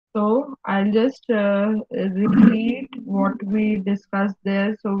So I'll just repeat what we discussed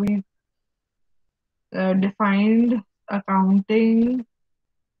there. So we defined accounting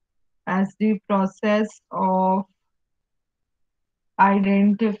as the process of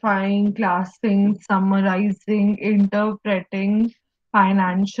identifying, classing, summarizing, interpreting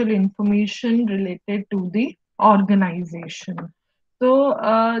financial information related to the organization. So,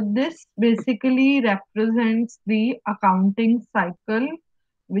 this basically represents the accounting cycle,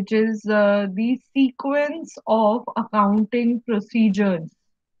 which is the sequence of accounting procedures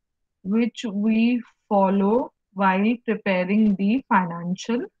which we follow while preparing the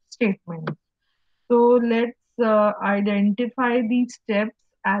financial statement. So let's identify the steps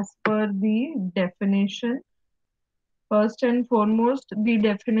as per the definition. First and foremost, the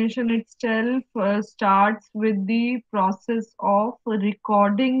definition itself starts with the process of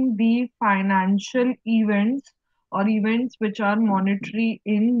recording the financial events or events which are monetary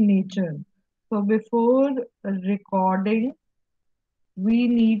in nature. So before recording, we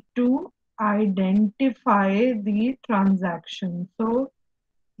need to identify the transaction. So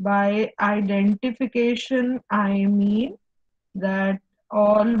by identification, I mean that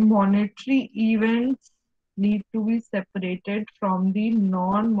all monetary events need to be separated from the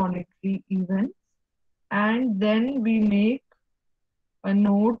non-monetary events, and then we make a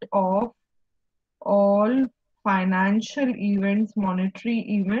note of all financial events, monetary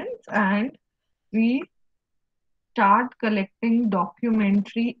events, and we start collecting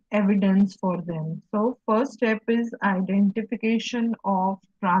documentary evidence for them. So first step is identification of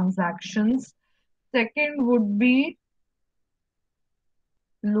transactions. Second would be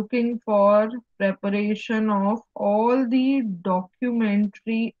looking for preparation of all the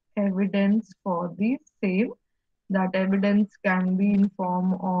documentary evidence for the same. That evidence can be in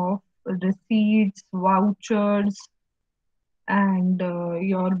form of receipts, vouchers, and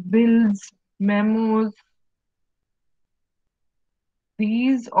your bills, memos.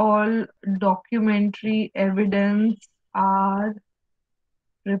 These all documentary evidence are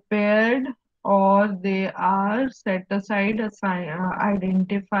prepared or they are set aside,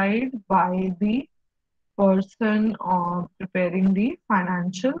 identified by the person preparing the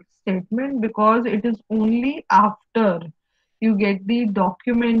financial statement, because it is only after you get the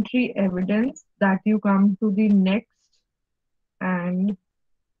documentary evidence that you come to the next and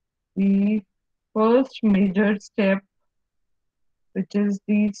the first major step, which is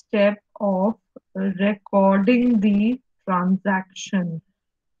the step of recording the transaction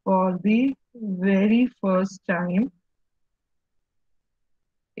for the very first time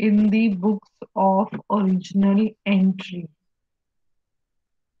in the books of original entry.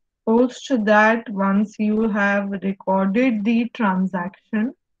 Post that, once you have recorded the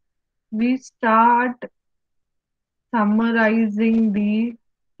transaction, we start summarizing the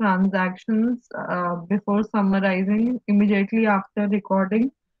transactions. Before summarizing, immediately after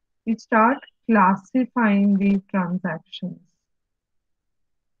recording, we start classifying the transactions.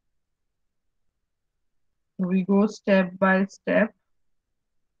 We go step by step.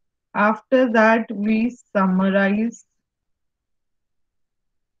 After that, we summarize.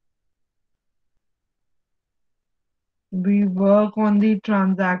 We work on the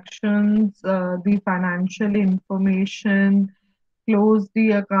transactions, the financial information, close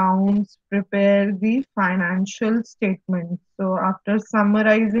the accounts, prepare the financial statements. So after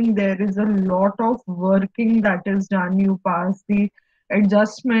summarizing, there is a lot of working that is done. You pass the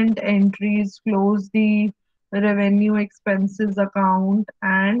adjustment entries, close the revenue expenses account,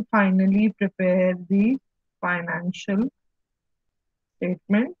 and finally prepare the financial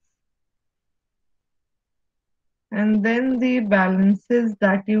statements. And then the balances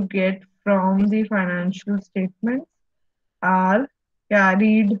that you get from the financial statements are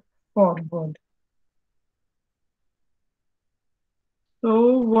carried forward.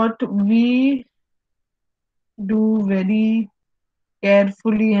 So what we do very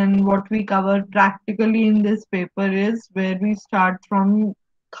carefully and what we cover practically in this paper is where we start from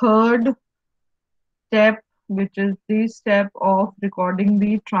third step, which is the step of recording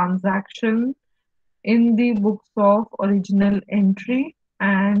the transaction in the books of original entry,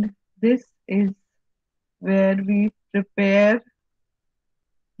 and this is where we prepare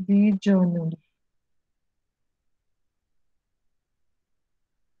the journal.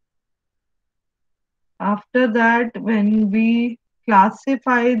 After that, when we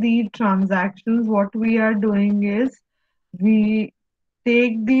classify the transactions, what we are doing is we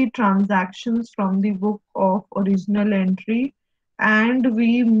take the transactions from the book of original entry and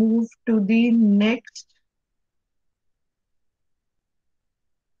we move to the next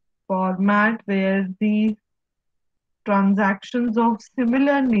format where the transactions of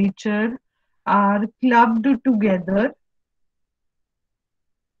similar nature are clubbed together,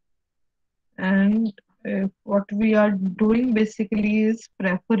 and what we are doing basically is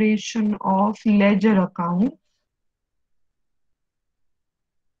preparation of ledger account.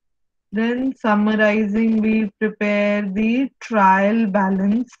 Then summarizing, we prepare the trial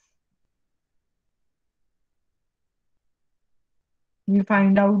balance. We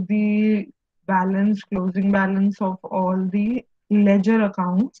find out the balance, closing balance of all the ledger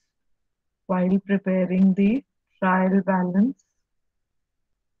accounts while preparing the trial balance.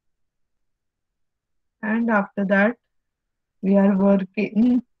 And after that, we are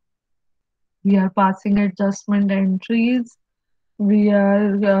working, we are passing adjustment entries. We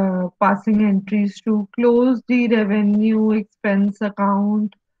are passing entries to close the revenue expense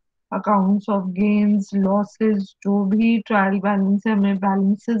account, accounts of gains losses, जो भी trial balance है, हमें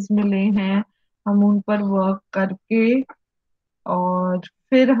balances मिले हैं, हम उन पर work करके और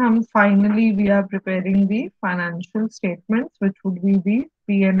फिर हम finally we are preparing the financial statements which would be the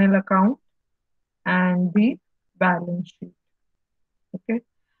P&L account and the balance sheet. Okay.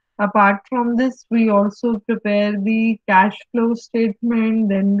 Apart from this, we also prepare the cash flow statement.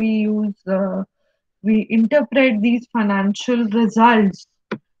 Then we interpret these financial results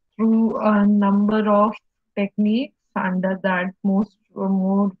through a number of techniques. Under that,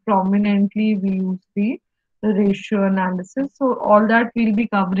 more prominently, we use the ratio analysis. So all that we'll be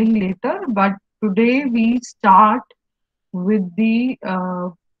covering later. But today we start with the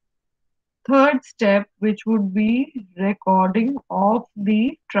third step, which would be recording of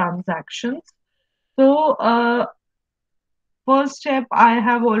the transactions. So, first step, I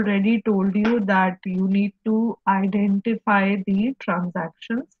have already told you that you need to identify the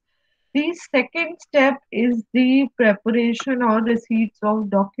transactions. The second step is the preparation or receipts of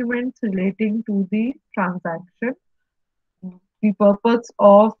documents relating to the transaction. The purpose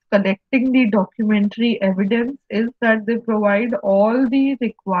of collecting the documentary evidence is that they provide all the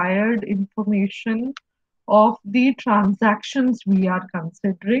required information of the transactions we are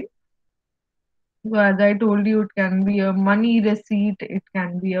considering. So as I told you, it can be a money receipt, it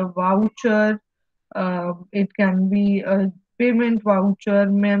can be a voucher, it can be a payment voucher,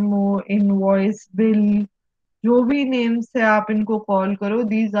 memo, invoice, bill, जो भी name से आप इनको call करो,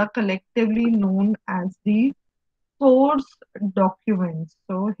 these are collectively known as the source documents.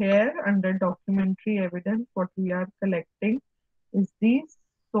 So here under documentary evidence, what we are collecting is the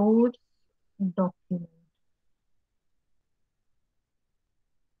source document.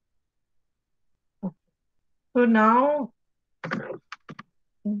 Okay. So now,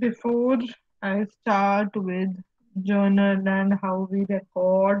 before I start with journal and how we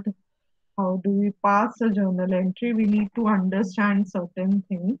record, how do we pass a journal entry, we need to understand certain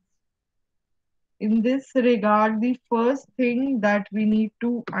things. In this regard, the first thing that we need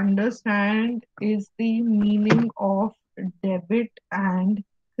to understand is the meaning of debit and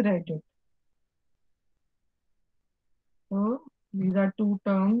credit. So these are two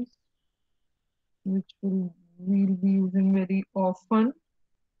terms which we'll be using very often.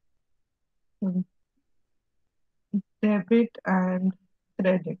 Debit and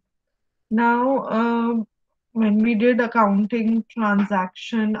credit. Now, when we did accounting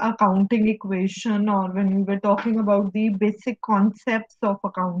transaction, accounting equation, or when we were talking about the basic concepts of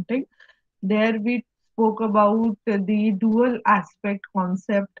accounting, there we spoke about the dual aspect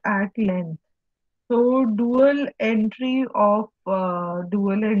concept at length. So dual entry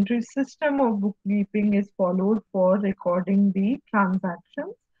system of bookkeeping is followed for recording the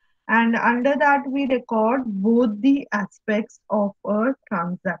transactions, and under that we record both the aspects of a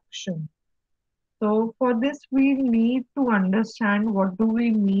transaction. So for this, we need to understand what do we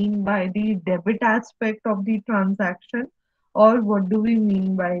mean by the debit aspect of the transaction, or what do we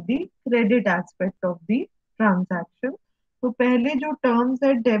mean by the credit aspect of the transaction. तो पहले जो terms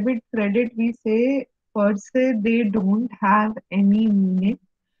है debit credit, we say per se they don't have any meaning.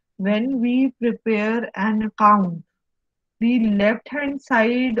 When we prepare an account, the left hand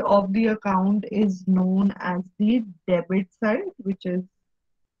side of the account is known as the debit side, which is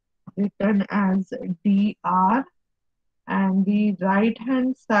written as DR, and the right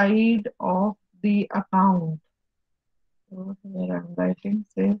hand side of the account. So here I'm writing,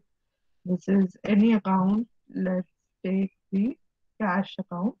 say this is any account. Let's take the cash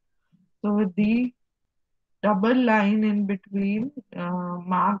account. So the double line in between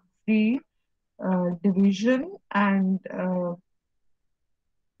marks the division and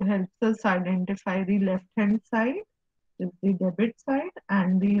helps us identify the left hand side, which is the debit side,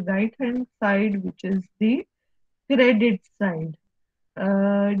 and the right hand side, which is the credit side.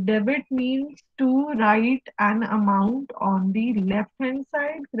 Debit means to write an amount on the left hand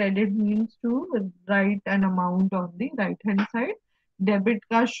side. Credit means to write an amount on the right hand side. Debit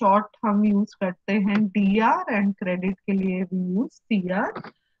का short हम use करते हैं DR and credit के लिए we use CR.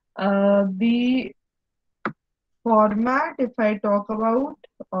 The format, if I talk about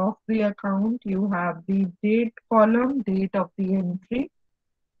of the account, you have the date column, date of the entry.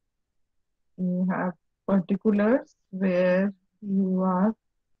 You have particulars where you are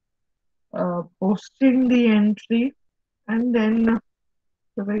posting the entry, and then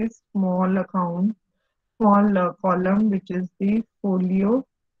a very small account, small column, which is the folio,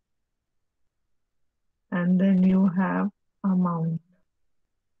 and then you have amount.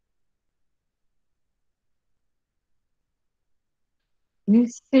 The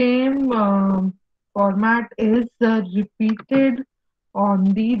same format is repeated on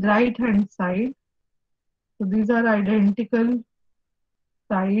the right hand side. So these are identical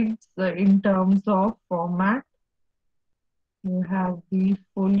sides in terms of format. You have the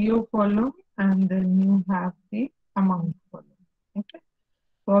folio column and then you have the amount column. Okay.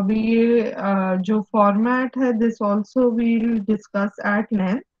 तो अभी ये जो format है, this also we'll discuss at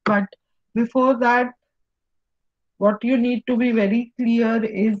length. But before that, what you need to be very clear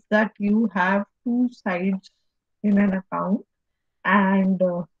is that you have two sides in an account, and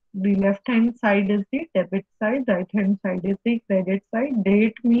the left hand side is the debit side, right hand side is the credit side.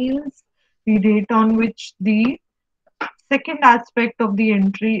 Date means the date on which the second aspect of the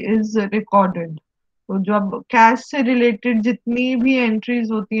entry is recorded. तो जब cash से related जितनी भी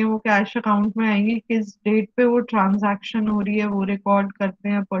entries होती हैं वो cash account में आएंगी, किस डेट पे वो ट्रांजैक्शन हो रही है वो रिकॉर्ड करते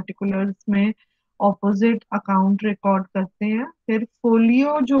हैं पर्टिकुलर्स में, ऑपोजिट अकाउंट रिकॉर्ड करते हैं. फिर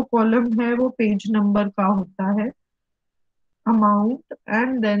फोलियो जो कॉलम है वो पेज नंबर का होता है, amount,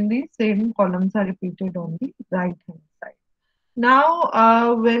 and then the same columns are repeated on the right hand side.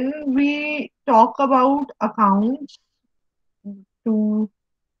 Now, when we talk about accounts, to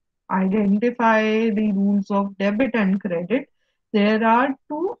identify the rules of debit and credit, there are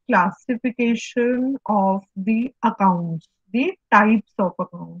two classification of the accounts, the types of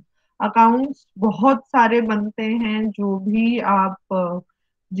accounts. Accounts बहुत सारे बनते हैं, जो भी आप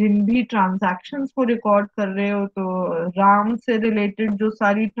जिन भी transactions को record कर रहे हो, तो राम से रिलेटेड जो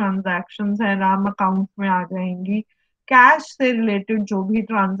सारी ट्रांजैक्शंस हैं राम अकाउंट में आ जाएंगी. कैश से रिलेटेड जो भी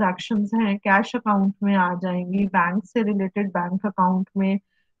ट्रांजैक्शंस हैं कैश अकाउंट में आ जाएंगी. बैंक से रिलेटेड बैंक अकाउंट में,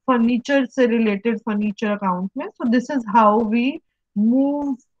 फर्नीचर से रिलेटेड फर्नीचर अकाउंट में. So this is how we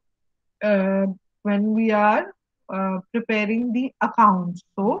move when we are preparing the accounts.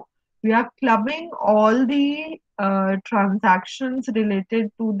 So we are clubbing all the transactions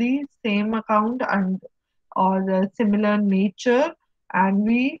related to the same account and or similar nature, and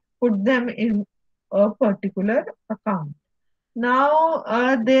we put them in a particular account. Now,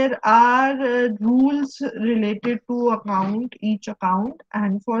 there are rules related to account, each account,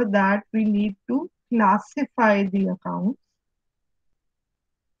 and for that we need to classify the account,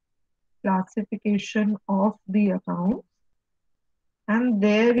 classification of the account. And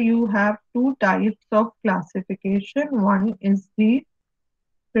there you have two types of classification. One is the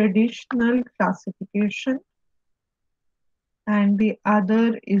traditional classification, and the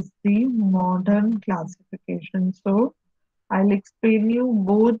other is the modern classification. So, I'll explain you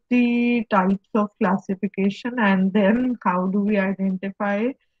both the types of classification, and then how do we identify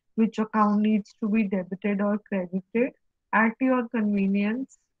which account needs to be debited or credited. At your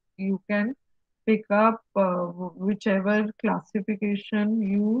convenience, you can pick up whichever classification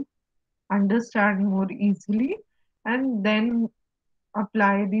you understand more easily, and then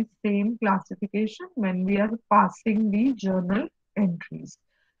apply the same classification when we are passing the journal entries.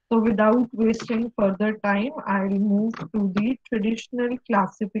 So without wasting further time, I'll move to the traditional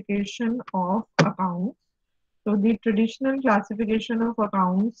classification of accounts. So the traditional classification of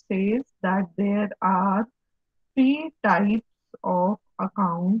accounts says that there are three types of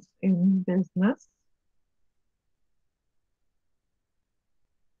accounts in business.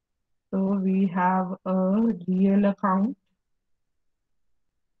 So we have a real account,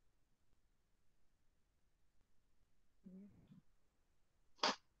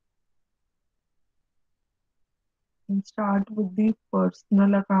 and start with the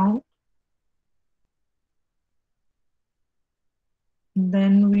personal account.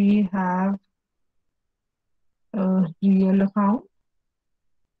 Then we have a real account,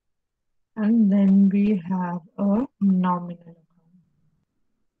 and then we have a nominal account.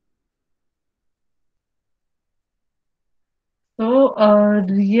 So a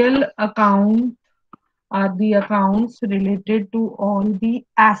real account are the accounts related to all the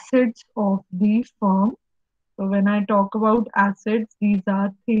assets of the firm. So when I talk about assets, these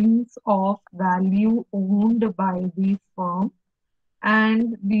are things of value owned by the firm,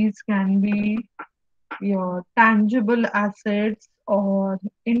 and these can be your tangible assets or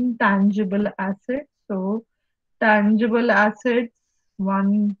intangible assets. So tangible assets,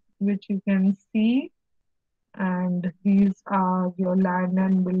 one which you can see, and these are your land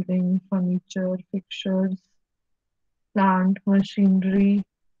and building, furniture, fixtures, plant, machinery,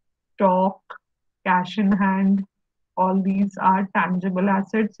 stock, cash in hand. All these are tangible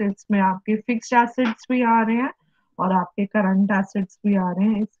assets. इसमें आपके fixed assets भी आ रहे हैं और आपके current assets भी आ रहे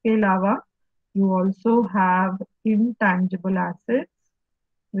हैं. इसके अलावा you also have intangible assets,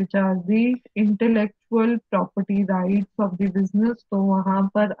 which are the intellectual property rights of the business. तो वहां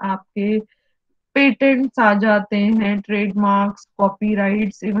पर आपके पेटेंट्स आ जाते हैं, trademarks,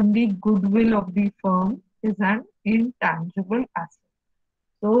 copyrights, even the goodwill of the firm is an intangible asset.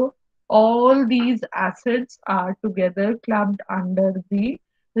 So all these assets are together clubbed under the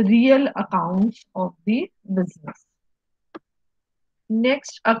real accounts of the business.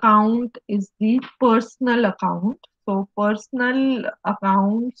 Next account is the personal account. So personal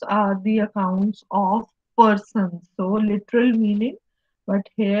accounts are the accounts of persons. So literal meaning,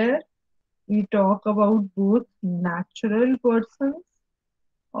 but here we talk about both natural persons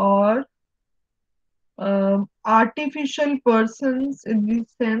or artificial persons, in the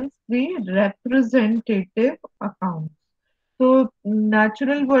sense the representative account. तो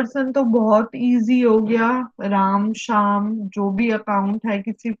natural person तो बहुत easy हो गया, राम शाम जो भी account है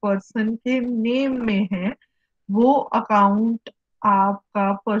किसी पर्सन के नेम में है वो अकाउंट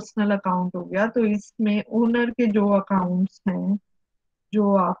आपका पर्सनल अकाउंट हो गया. तो इसमें ओनर के जो अकाउंट्स हैं,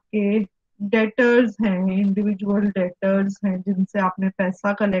 जो आपके डेटर्स हैं, इंडिविजुअल डेटर्स हैं जिनसे आपने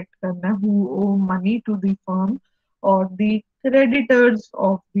पैसा कलेक्ट करना है, who O money to the firm, और the creditors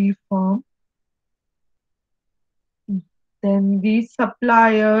of the firm, then the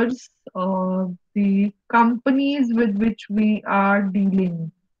suppliers or the companies with which we are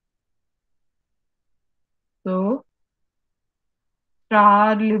dealing. So,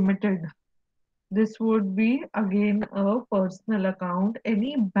 Star Limited. This would be again a personal account.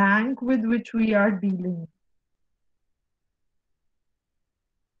 Any bank with which we are dealing.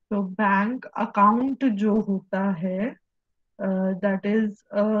 So, bank account जो होता है, that is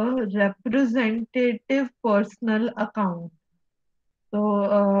a representative personal account.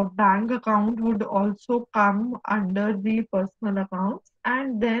 So, bank account would also come under the personal accounts,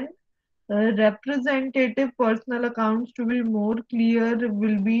 and then representative personal accounts, to be more clear,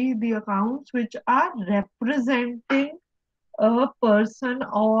 will be the accounts which are representing a person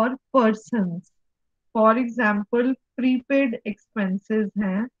or persons. For example, prepaid expenses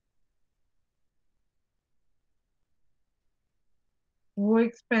हैं, वो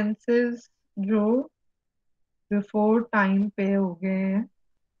expenses जो before time पे हो गए हैं,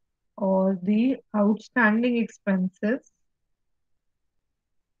 और the outstanding expenses,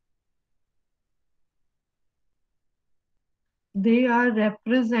 they are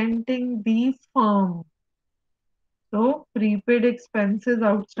representing the firm. So prepaid expenses,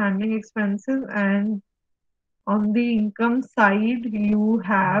 outstanding expenses, and on the income side you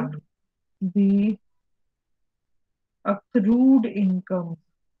have the accrued income.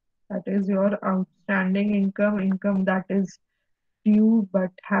 That is your outstanding income, income that is due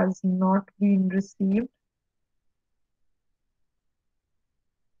but has not been received,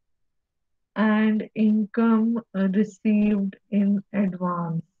 and income received in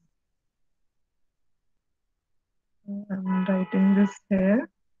advance. I'm writing this here.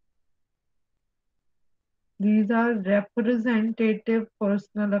 These are representative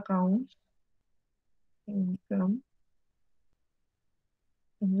personal accounts. Income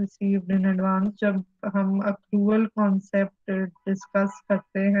received in advance. जब हम accrual concept discuss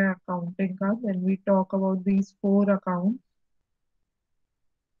करते हैं accounting का, when we talk about these four accounts.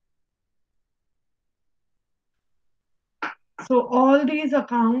 So all these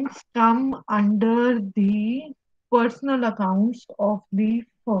accounts come under the personal accounts of the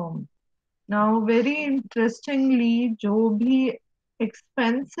firm. Now very interestingly, जो भी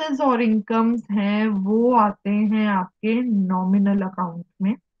expenses और incomes हैं वो आते हैं आपके nominal account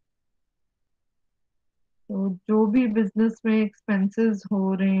में. तो जो भी बिजनेस में एक्सपेंसेस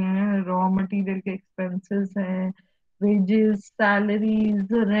हो रहे हैं, रॉ मटेरियल के एक्सपेंसेस हैं, wages, salaries,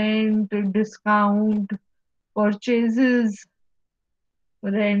 rent, discount, purchases,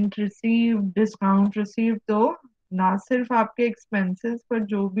 rent receive, discount receive, तो ना सिर्फ आपके एक्सपेंसेस पर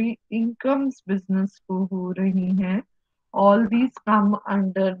जो भी इनकम्स बिजनेस को हो रही हैं, all these come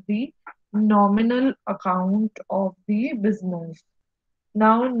under the nominal account of the business.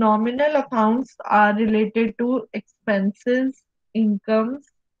 Now, nominal accounts are related to expenses, incomes,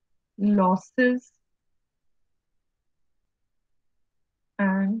 losses,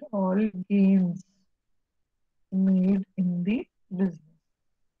 and all gains made in the business.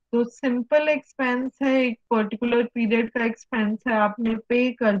 तो सिंपल एक्सपेंस है, एक पर्टिकुलर पीरियड का expense है, आपने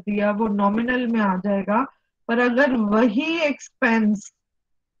पे कर दिया, वो नॉमिनल में आ जाएगा। पर अगर वही एक्सपेंस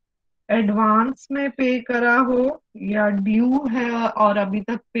एडवांस में पे करा हो या ड्यू है और अभी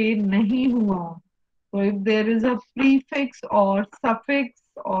तक पे नहीं हुआ, so if there is a prefix or suffix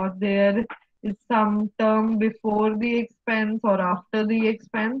or there is some term before the expense or after the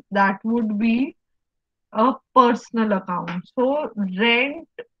expense, that would be a personal account. So rent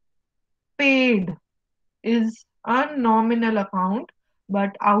paid is a nominal account,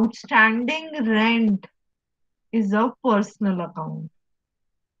 but outstanding rent is a personal account.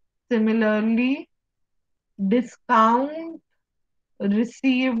 Similarly, discount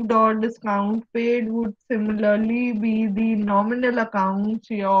received or discount paid would similarly be the nominal account.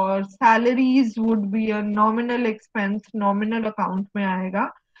 Your salaries would be a nominal expense, nominal account में आएगा,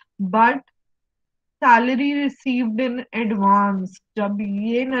 but salary received in advance जब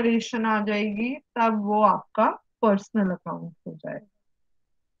ये narration आ जाएगी तब वो आपका personal account हो जाएगा.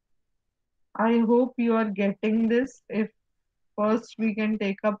 I hope you are getting this. If first we can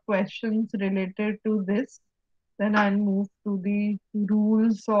take up questions related to this, then I'll move to the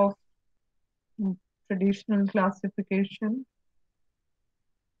rules of traditional classification.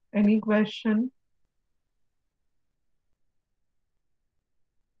 Any question?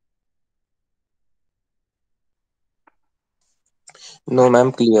 No,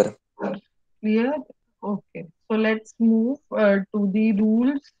 ma'am, clear. Clear? Okay. So let's move to the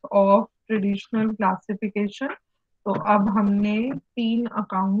rules of traditional classification. तो अब हमने तीन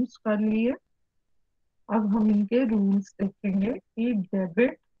accounts कर लिए, अब हम इनके rules देखेंगे कि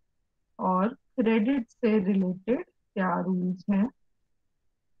डेबिट और क्रेडिट से रिलेटेड क्या रूल्स हैं.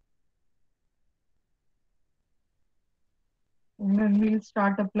 And then we'll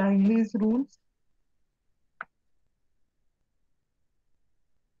start applying these rules.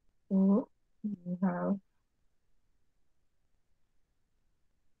 So we have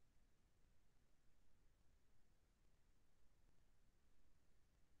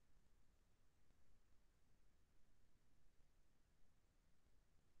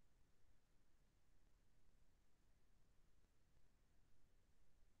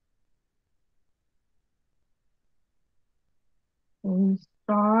we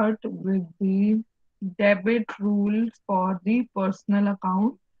start with the debit rules for the personal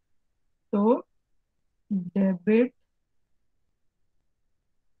account. So debit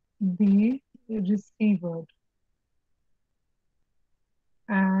the receiver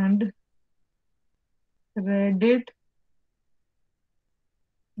and credit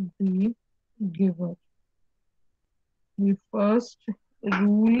the giver. The first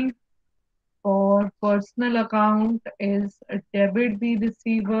rule for personal account is debit the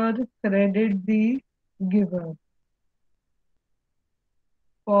receiver, credit the giver.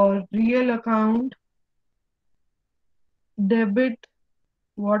 For real account, debit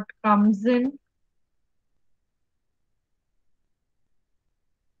what comes in,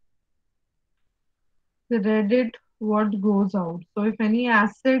 credit what goes out. So if any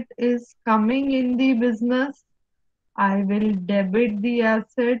asset is coming in the business, I will debit the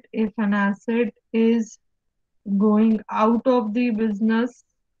asset. If an asset is going out of the business,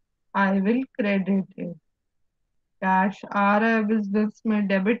 I will credit it. Cash आ रहा है business में,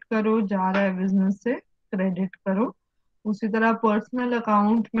 debit करो, जा रहा है business से, credit करो. उसी तरह पर्सनल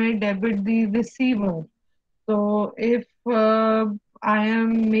अकाउंट में डेबिट दी रिसीवर. तो if I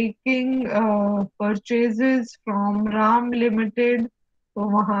am making purchases from Ram limited, तो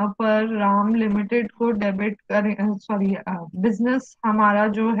वहां पर राम लिमिटेड को डेबिट करें, सॉरी बिजनेस हमारा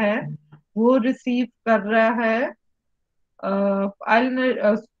जो है वो रिसीव कर रहा है.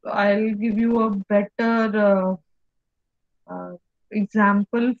 I'll give you a better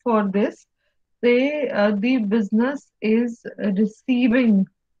example for this. Say the business is receiving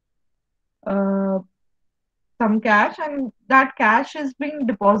uh, some cash and that cash is being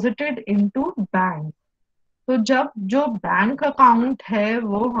deposited into bank. तो जब जो बैंक अकाउंट है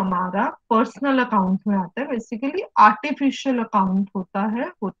वो हमारा पर्सनल अकाउंट में आता है, बेसिकली आर्टिफिशियल अकाउंट होता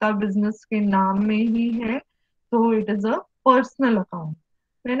है, होता बिजनेस के नाम में ही है, तो it is a personal account.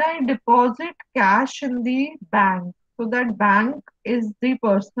 When I deposit cash in the bank, so that bank is the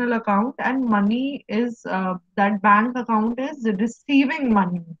personal account and money is that bank account is receiving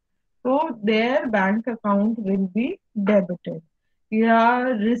money, so their bank account will be debited. Yeah,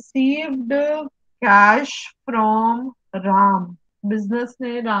 received cash from Ram. Business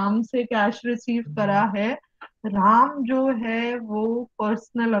ने राम से cash receive करा है। राम जो है वो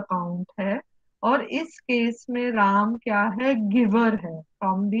personal account है, और इस केस में राम क्या है, गिवर है।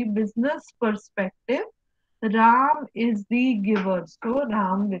 From the business perspective Ram is the giver, so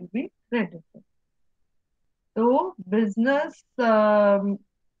Ram will be credited. तो बिजनेस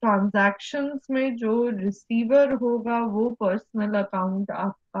ट्रांजैक्शंस में जो रिसीवर होगा वो पर्सनल अकाउंट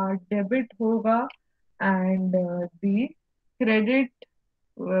आपका डेबिट होगा, and the credit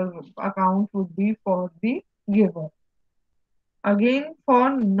account would be for the giver. Again, for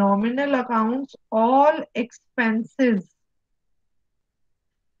nominal accounts, all expenses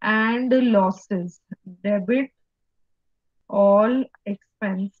and losses. Debit all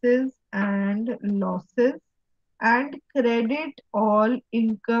expenses and losses, and credit all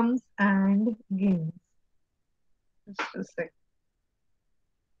incomes and gains. Just a sec.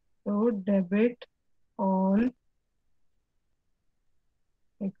 So, debit all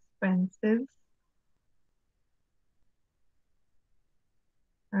expenses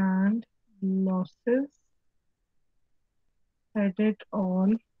and losses, credit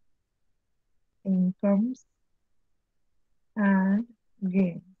all incomes and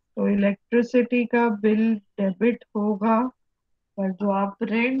gain. तो electricity का bill debit होगा, पर जो आप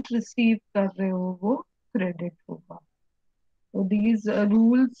rent receive कर रहे हो वो क्रेडिट होगा। तो these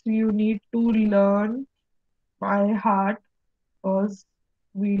rules you need to learn by heart, because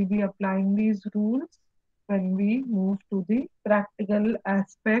we'll be applying these rules when we move to the practical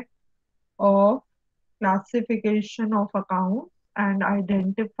aspect of classification of accounts and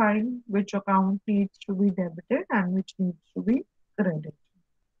identifying which account needs to be debited and which needs to be credited.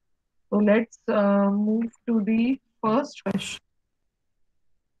 So let's move to the first question,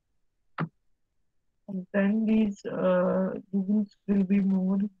 and then these rules will be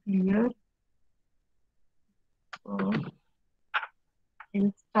more clear. Uh,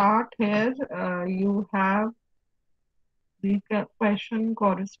 we'll start here. You have the question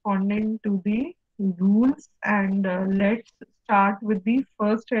corresponding to the rules, and let's start with the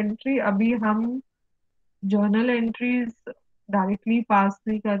first entry. अभी हम journal entries directly पास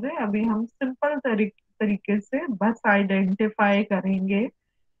नहीं कर रहे, अभी हम simple तरीके से बस आइडेंटिफाई करेंगे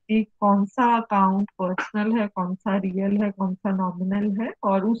कि कौन सा अकाउंट पर्सनल है, कौन सा रियल है, कौन सा नॉमिनल है,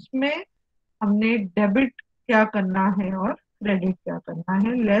 और उसमें हमने डेबिट क्या करना है और क्रेडिट क्या करना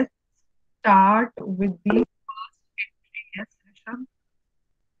है। Let's start with the session.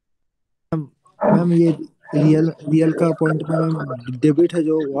 Ma'am ये रियल रियल का पॉइंट में मैम डेबिट है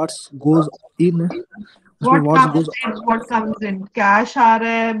जो व्हाट्स गोज इन, उसमें what what's comes goes. In, what comes in, cash आ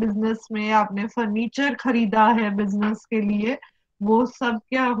रहा है बिजनेस में, आपने फर्नीचर खरीदा है बिजनेस के लिए, वो सब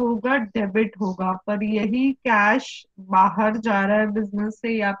क्या होगा, डेबिट होगा। पर यही कैश बाहर जा रहा है बिजनेस से,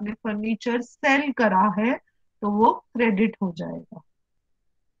 या आपने फर्नीचर सेल करा है, तो वो क्रेडिट हो जाएगा।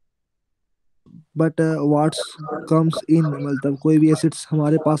 बट व्हाट्स कम्स इन मतलब कोई भी एसेट्स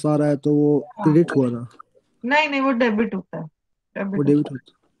हमारे पास आ रहा है तो वो हाँ, क्रेडिट हुआ ना, नहीं नहीं, वो डेबिट होता है, वो डेबिट डेबिट होता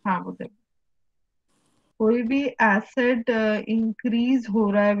होता। है। हाँ, वो डेबिट। कोई भी एसेट इंक्रीज हो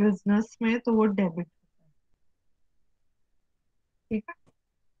रहा है बिजनेस में तो वो डेबिट। ठीक है।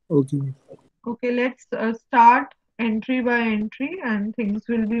 Okay. Okay, let's start entry by entry and things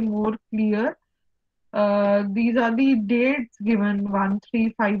will be more clear. These are the dates given,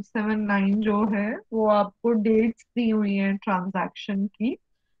 13579 जो है वो आपको dates दी हुई हैं transaction की।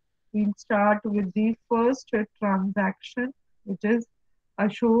 We'll start with the first transaction, which is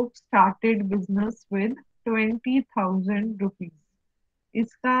Ashok started business with 20,000 rupees.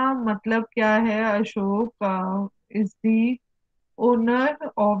 इसका मतलब क्या है, Ashok is the owner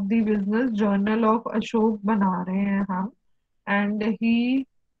of the business, journal of Ashok बना रहे हैं हम, and he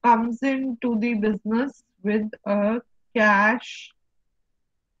comes into the business with a cash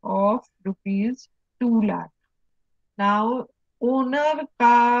of rupees 2 lakh. Now owner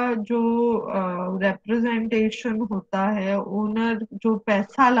का जो रिप्रेजेंटेशन होता है, ओनर जो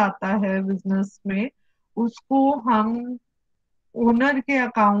पैसा लाता है बिजनेस में, उसको हम ओनर के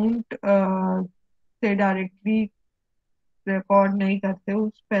अकाउंट से डायरेक्टली रिकॉर्ड नहीं करते,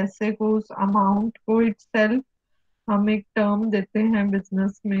 उस पैसे को, उस अमाउंट को इटसेल्फ हम एक टर्म देते हैं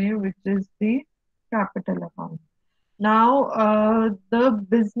बिजनेस में, which is the capital account. Now the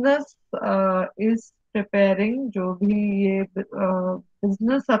business is preparing, जो भी ये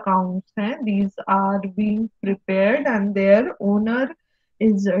बिजनेस अकाउंट्स हैं, these are being prepared and there owner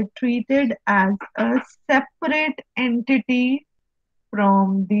is treated as a separate entity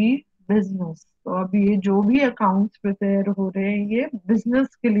from the business. तो अभी ये जो भी अकाउंट्स प्रिपेयर हो रहे हैं ये बिजनेस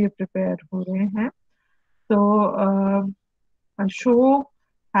के लिए प्रिपेयर हो रहे हैं। तो Ashok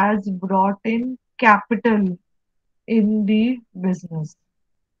has brought in capital in the business.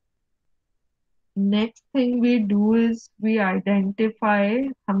 Next thing we do is we identify,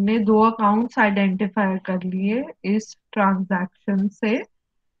 हमने दो अकाउंट्स आइडेंटिफाई कर लिए इस ट्रांजैक्शन से।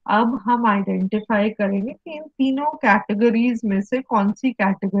 अब हम आइडेंटिफाई करेंगे कि इन तीनों कैटेगरीज में से कौन सी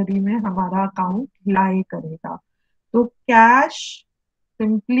कैटेगरी में हमारा अकाउंट लाई करेगा। तो cash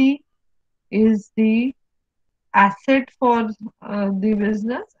simply is the asset for the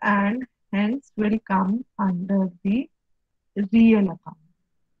business and hence will come under the real account.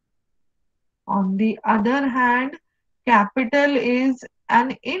 On the other hand, capital is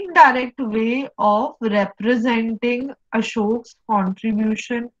an indirect way of representing Ashok's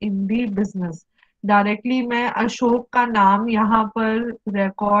contribution in the business. Directly मैं अशोक का नाम यहाँ पर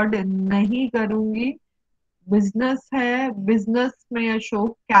record नहीं करूंगी। Business है, business में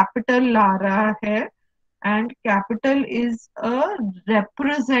Ashok capital ला रहा है and capital is a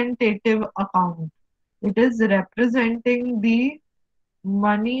representative account. It is representing the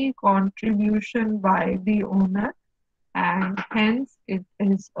money contribution by the owner and hence it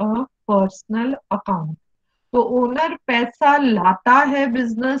is a personal account. तो ओनर पैसा लाता है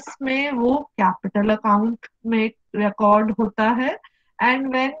बिजनेस में, वो कैपिटल अकाउंट में रिकॉर्ड होता है। And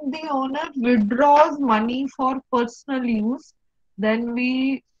when the owner withdraws money for personal use then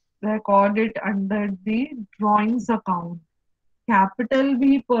we record it under the drawings account. Capital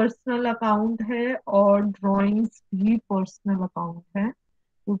भी पर्सनल अकाउंट है और ड्राइंग्स भी पर्सनल अकाउंट है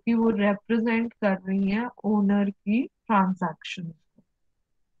क्योंकि वो रिप्रेजेंट कर रही है ओनर की ट्रांजैक्शन।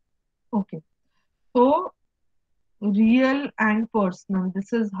 ओके, तो real and personal.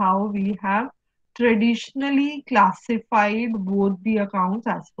 This is how we have traditionally classified both the accounts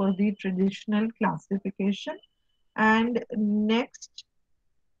as per the traditional classification. And next,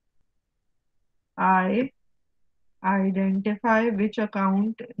 I identify which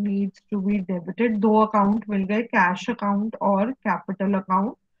account needs to be debited. दो account मिल गए, cash account और capital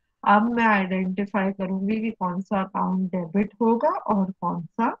account. अब मैं identify करूंगी कि कौन सा account debit होगा और कौन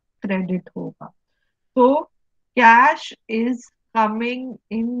सा क्रेडिट होगा। So cash is coming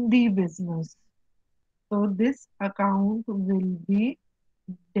in the business. So this account will be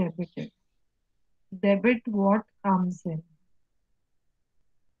debited. Debit what comes in.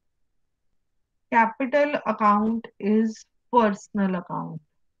 Capital account is personal account.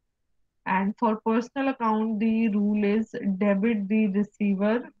 And for personal account, the rule is debit the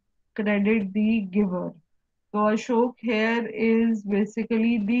receiver, credit the giver. So Ashok here is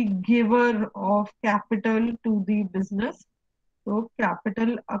basically the giver of capital to the business. So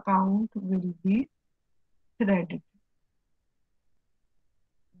capital account will be credit.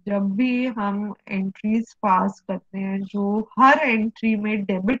 जब भी हम entries pass करते हैं जो हर entry में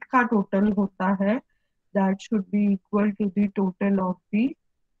debit का total होता है, that should be equal to the total of the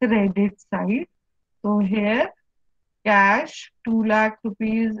credit side. तो hair cash 2 lakh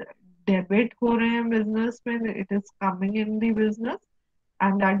rupees debit हो रहे हैं बिजनेस में, it is coming in the business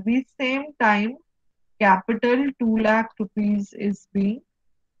and at the same time capital 2 lakh rupees is being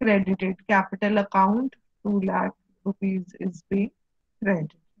credited. Capital account 2 lakh rupees is being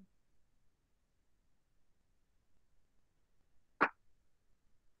credited.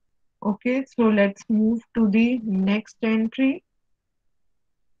 Okay, so let's move to the next entry.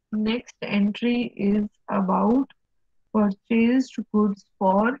 Next entry is about purchased goods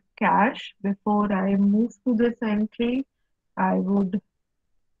for cash. Before I move to this entry, I would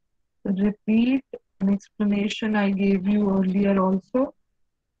repeat an explanation I gave you earlier also.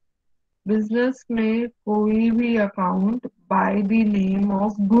 Business में कोई भी account by the name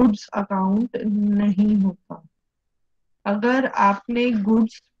of goods account नहीं होता। अगर आपने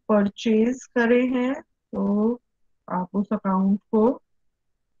goods purchase करे हैं तो आप उस अकाउंट को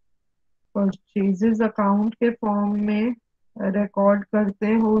परचेजेस अकाउंट के फॉर्म में रिकॉर्ड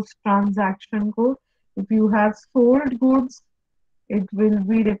करते हो उस ट्रांजैक्शन को। If you have sold goods it will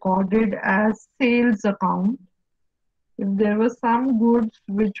be recorded as sales account. If there were some goods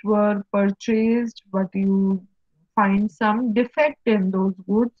which were purchased but you find some defect in those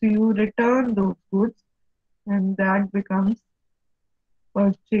goods, you return those goods and that becomes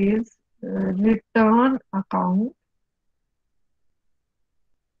purchase return account.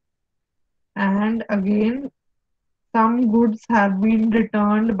 And again, some goods have been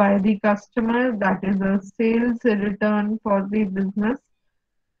returned by the customer, that is a sales return for the business.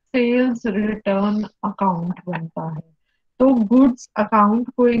 Sales return account बनता है। तो goods account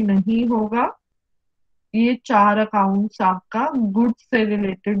कोई नहीं होगा। ये चार accounts आपका goods से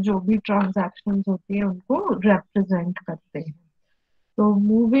रिलेटेड जो भी ट्रांजैक्शंस होती है उनको रिप्रेजेंट करते हैं। तो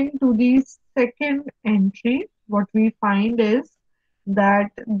moving to the second entry, what we find is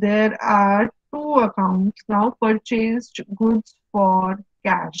that there are two accounts now, purchased goods for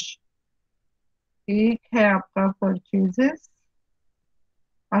cash. एक है आपका परचेजेस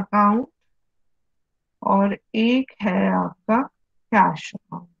अकाउंट और एक है आपका cash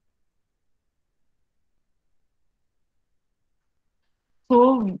account.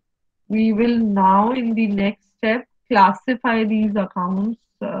 So we will now in the next step classify these accounts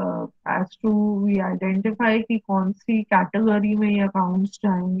as to we identify कि कौन सी category में ये अकाउंट्स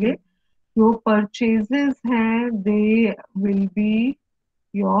जाएंगे. जो परचेजेस हैं they will be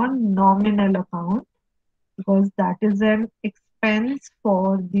your nominal account because that is an expense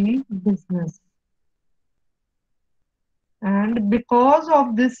for the business, and because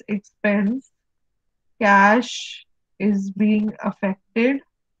of this expense cash is being affected.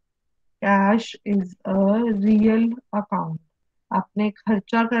 Cash is a real account. आपने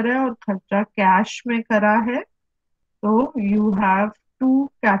खर्चा करा है और खर्चा कैश में करा है. तो you have two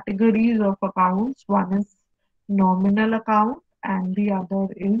categories of accounts. One is nominal account and the other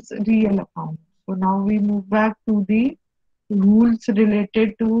is real account. So now we move back to the rules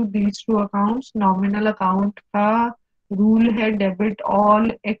related to these two accounts. Nominal account का rule है debit all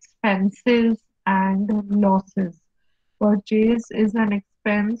expenses and losses. Purchase is an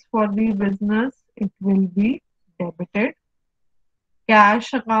expense for the business, it will be debited. Cash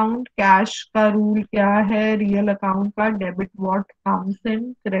account, cash का rule क्या है real account का? Debit what comes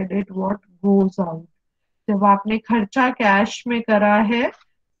in, credit what goes out. जब आपने खर्चा cash में करा है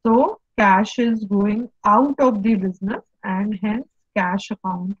तो cash is going out of the business and hence cash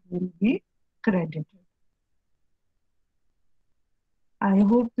account will be credited. I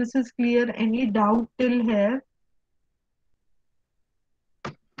hope this is clear. Any doubt till here?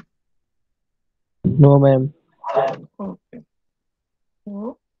 No, ma'am. Okay.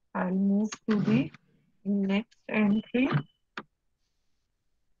 So I'll move to the next entry.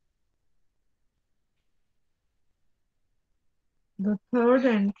 The third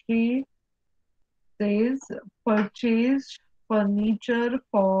entry says purchased furniture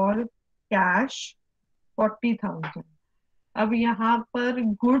for cash 40,000. अब यहाँ पर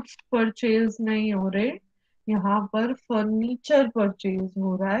goods purchase नहीं हो रहे, यहाँ पर furniture purchase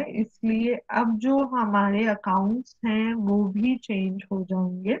हो रहा है, इसलिए अब जो हमारे अकाउंट्स हैं वो भी चेंज हो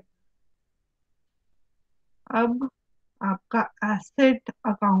जाएंगे. अब आपका एसेट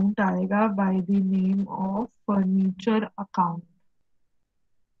अकाउंट आएगा by the name of furniture account,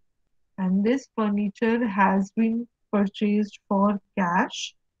 and this furniture has been purchased for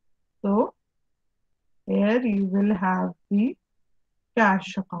cash. So here you will have the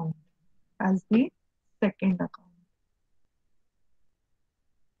cash account as the second account.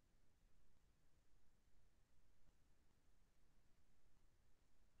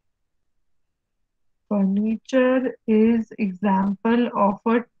 Furniture is example of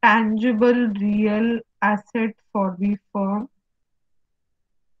a tangible real asset for the firm.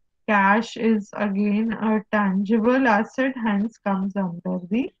 Cash is again a tangible asset, hence comes under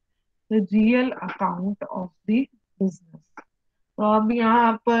the real account of the business. तो अब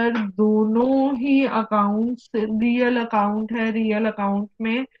यहाँ पर दोनों ही accounts real account है. Real account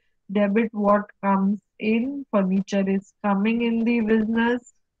में debit what comes in, furniture is coming in the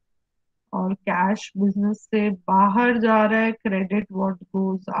business, और cash business से बाहर जा रहा है, क्रेडिट व्हाट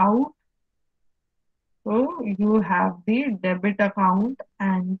गोज आउट. तो you have the debit account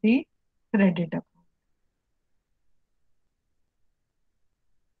and the credit account.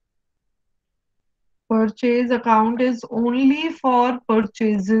 Purchase account is only for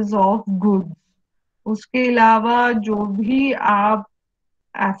purchases of goods. उसके अलावा जो भी आप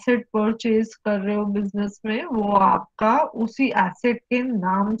एसेट परचेज कर रहे हो बिजनेस में वो आपका उसी एसेट के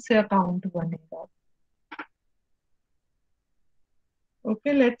नाम से अकाउंट बनेगा.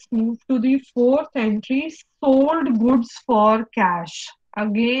 Okay, let's move to the fourth entry, sold goods for cash.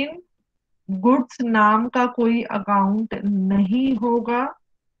 Again, goods नाम का कोई अकाउंट नहीं होगा,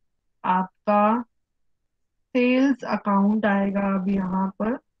 आपका सेल्स अकाउंट आएगा अब यहाँ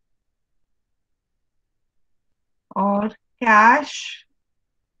पर, और कैश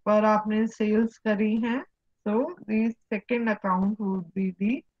पर आपने सेल्स करी है, so the second account would be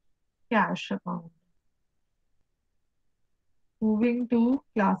the cash account. Moving to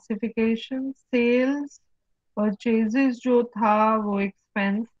classification, sales purchases जो था वो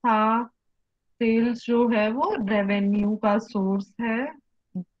एक्सपेंस था, सेल्स जो है वो रेवेन्यू का सोर्स है.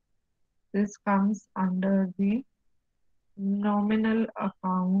 This comes under the nominal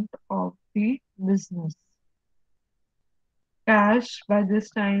account of the business. Cash, by this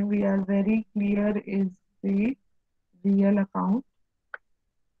time we are very clear, is the real account.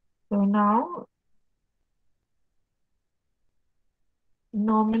 So now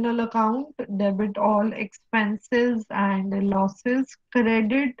Nominal account, debit all expenses and losses,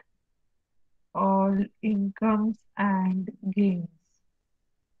 credit all incomes and gains.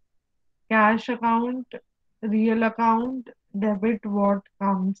 Cash account, real account, debit what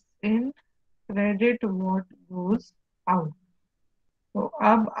comes in, credit what goes out. तो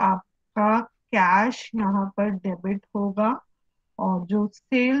अब आपका cash यहाँ पर debit होगा और जो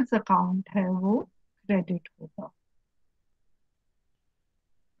sales account है वो क्रेडिट होगा.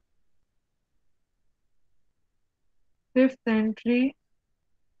 Fifth entry,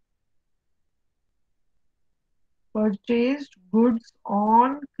 purchased goods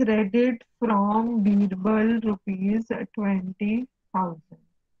on credit from Birbal rupees 20,000.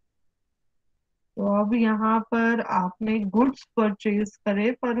 तो अब यहाँ पर आपने गुड्स परचेज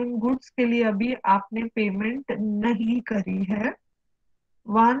करे पर उन गुड्स के लिए अभी आपने पेमेंट नहीं करी है.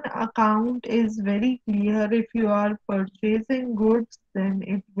 One account is very clear. If you are purchasing goods, then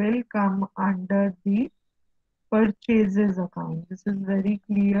it will come under the purchases account. This is very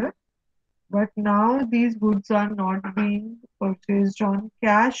clear. But now these goods are not being purchased on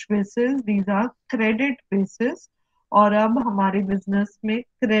cash basis. These are credit basis. और अब हमारे business में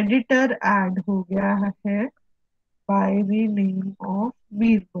creditor add हो गया है by the name of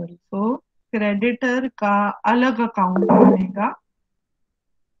Birbal. So creditor का अलग account बनेगा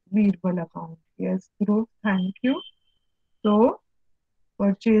Birbal account. Yes, Dhruv, thank you. So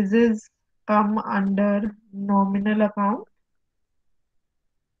purchases come under nominal account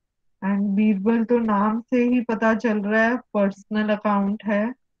and Birbal तो नाम से ही पता चल रहा है पर्सनल अकाउंट है.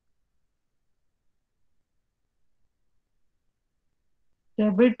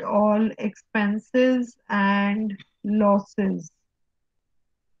 Debit all expenses and losses.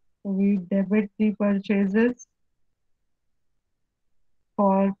 We debit the purchases.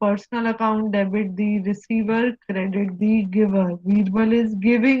 For personal account, debit the receiver, credit the giver. Birbal is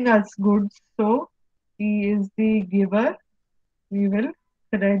giving us goods, so he is the giver. We will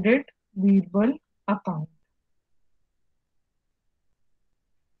credit Birbal account.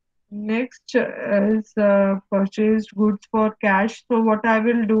 Next is purchased goods for cash. So what I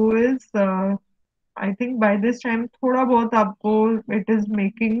will do is, I think by this time thoda bahut aapko it is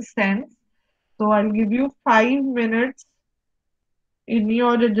making sense. So I'll give you 5 minutes in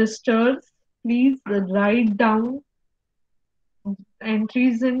your registers. Please write down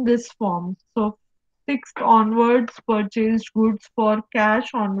entries in this form. So sixth onwards, purchased goods for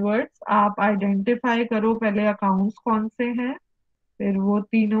cash onwards. आप identify करो पहले accounts कौन से हैं, फिर वो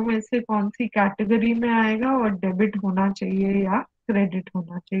तीनों में से कौन सी कैटेगरी में आएगा और डेबिट होना चाहिए या क्रेडिट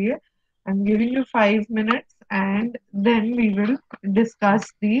होना चाहिए. I'm giving you 5 minutes and then we will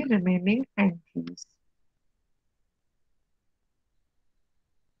discuss the remaining entries.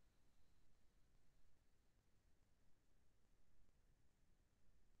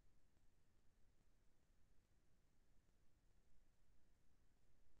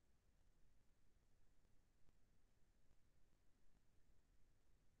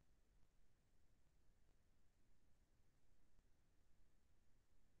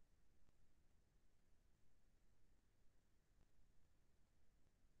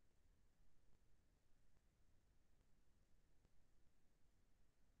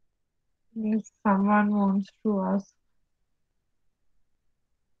 If someone wants to ask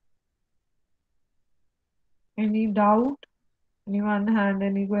any doubt, anyone had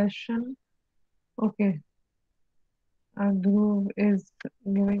any question? Okay. Dhruv is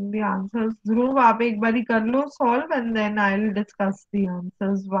giving the answers. Dhruv, आप एक बारी कर लो solve and then I'll discuss the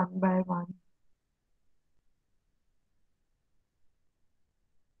answers one by one.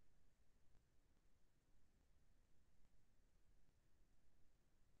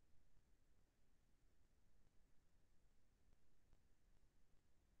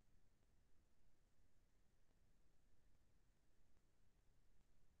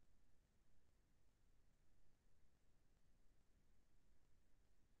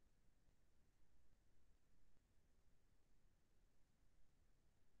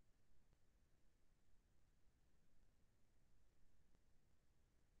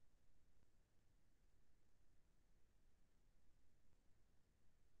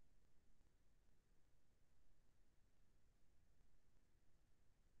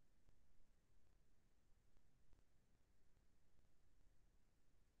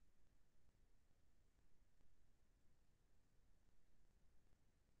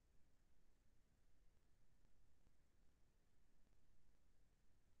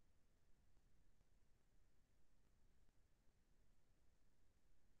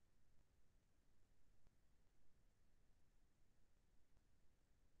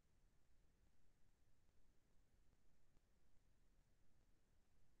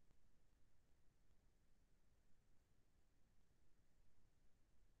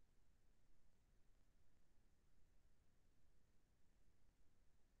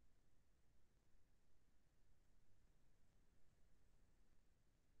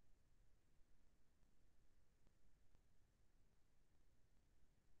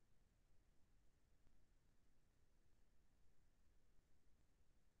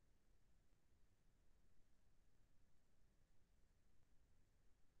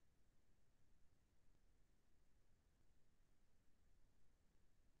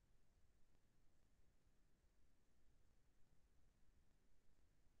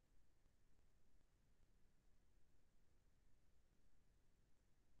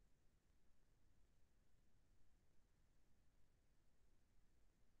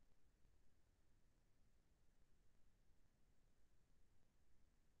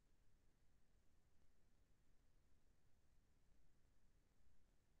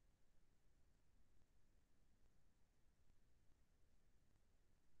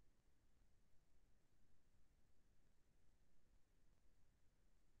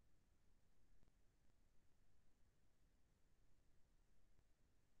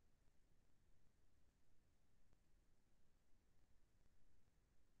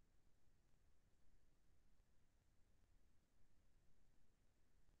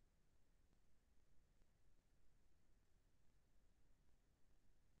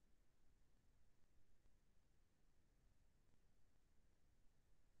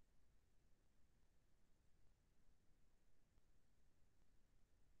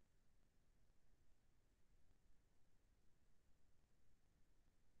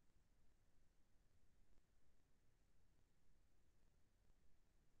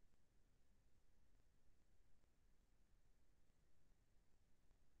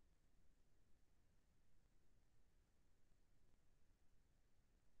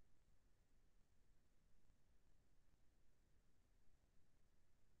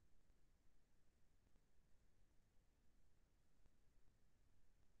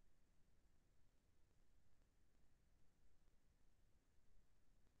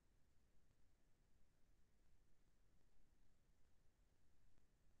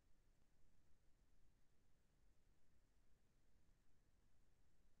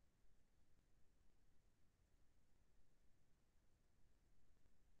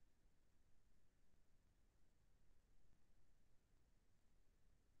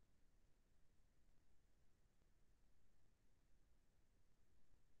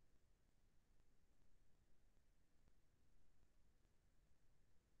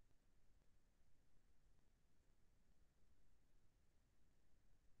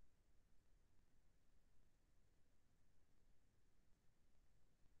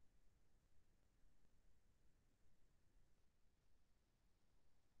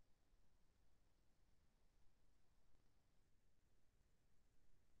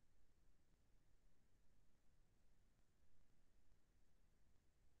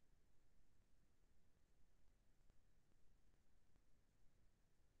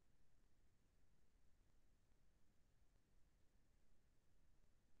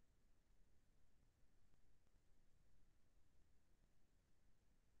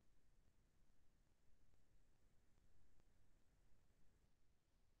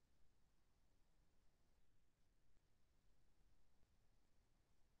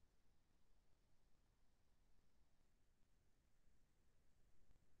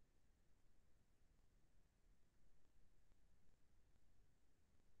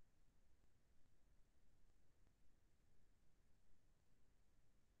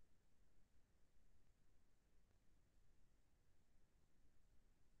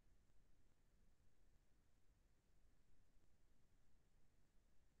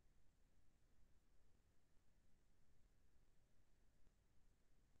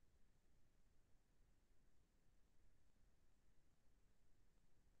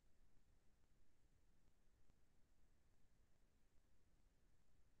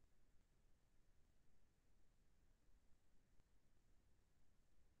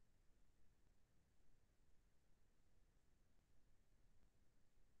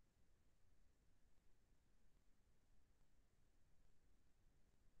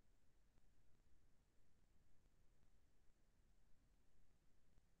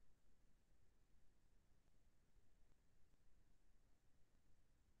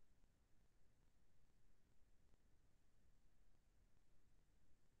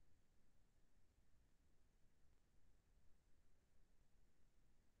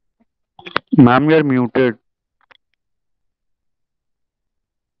 Ma'am, you're muted.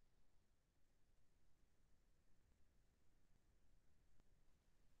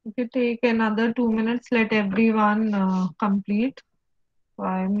 Okay, take another 2 minutes. Let everyone complete. So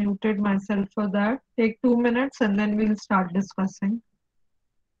I muted myself for that. Take 2 minutes and then we'll start discussing.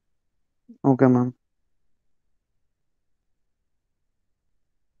 Okay, ma'am.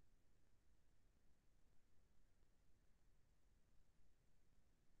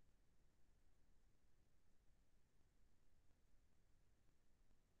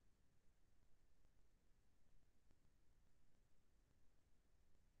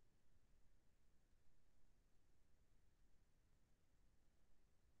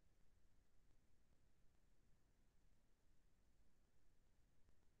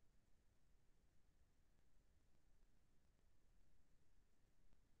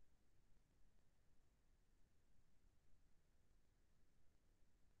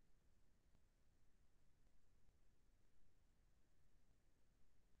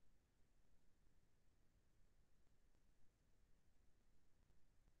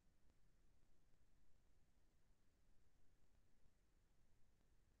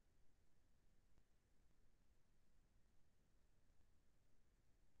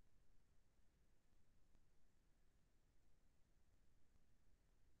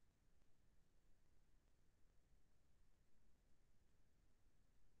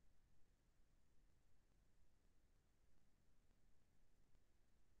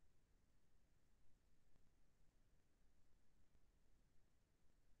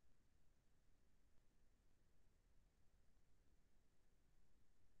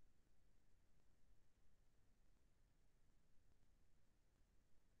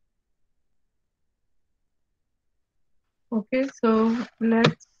 Okay, so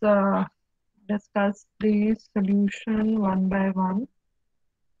let's discuss the solution one by one.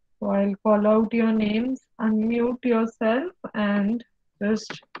 So I'll call out your names, unmute yourself and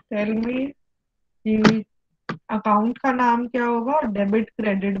just tell me कि account का नाम क्या होगा और debit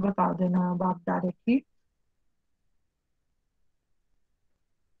credit बता देना अब आप directly.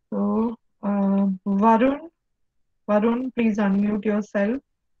 So Varun, Varun, please unmute yourself.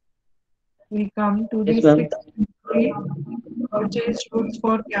 We come to the Yes, ma'am. sixth entry, purchase goods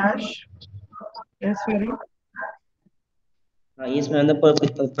for cash. Yes, Varun. Yes, ma'am. The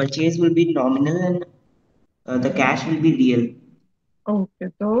purchase will be nominal and the cash will be real. Okay,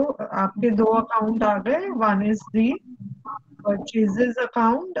 तो आपके दो account आ गए. One is the purchases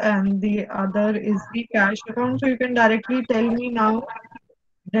account and the other is the cash account. So you can directly tell me now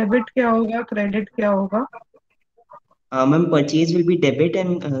debit क्या होगा, credit क्या होगा. Ma'am, purchase will be debit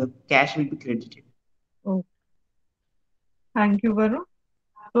and cash will be credited. Oh, thank you, Varun.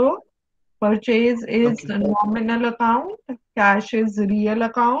 So purchase is Okay. nominal account, cash is real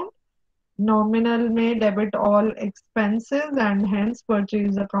account. Nominal may debit all expenses and hence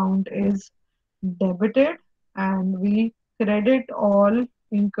purchase account is debited and we credit all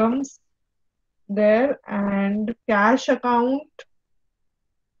incomes there, and cash account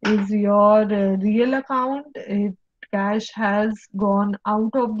is your real account. Cash has gone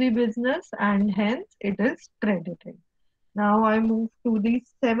out of the business and hence it is credited. Now I move to the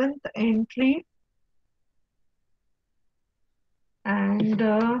seventh entry and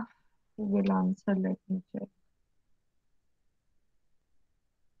who will answer? Let me check.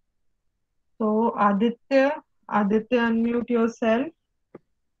 So Aditya, unmute yourself.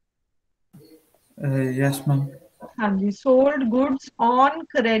 Yes, ma'am. हाँ जी, sold goods on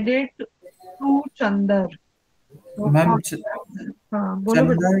credit to Chandar. तो Ma'am, हाँ बोलो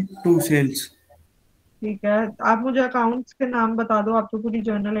बेटा. Chandar to sales. ठीक है, आप मुझे accounts के नाम बता दो. आप तो पूरी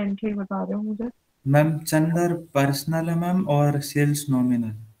जर्नल एंट्री बता रहे हो मुझे. मैम चंदर पर्सनल है मैम और sales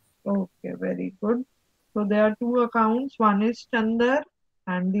nominal. Okay, very good. So there are two accounts. One is Chandar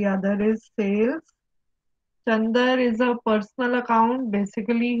and the other is sales. Chandar is a personal account.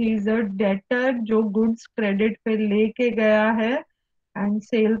 Basically, he is a debtor जो goods credit पे लेके गया है, and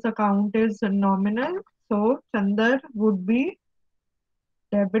sales account is nominal. So Chandar would be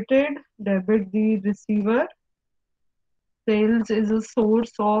debited, debit the receiver. Sales is a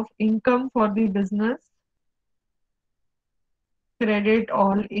source of income for the business. Credit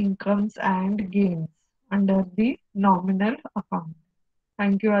all incomes and gains under the nominal account.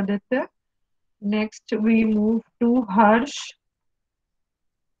 Thank you, Aditya. Next, we move to Harsh.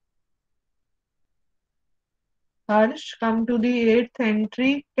 Harsh, come to the eighth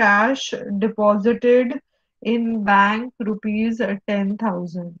entry. Cash deposited in bank rupees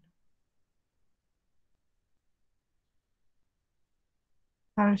 10,000.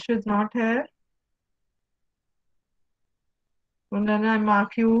 Harsh is not here. And then I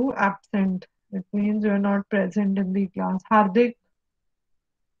mark you absent. It means you're not present in the class. Hardik,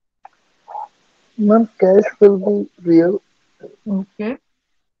 Ma'am, cash will be real okay.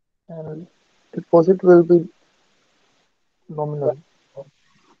 and deposit will be nominal.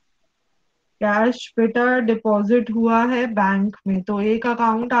 Cash बेटा deposit हुआ है bank में, तो एक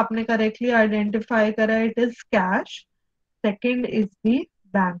account आपने correctly identify करा, it is cash. Second is the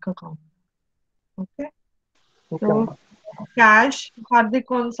bank account. Okay, Okay, तो ma'am. Cash हार्दिक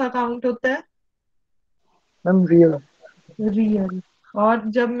कौन सा अकाउंट होता है? Ma'am, real. रियल. और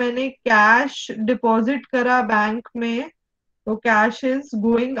जब मैंने कैश डिपॉजिट करा बैंक में, तो cash is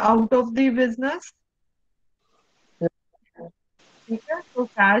going out of the business. ठीक है, तो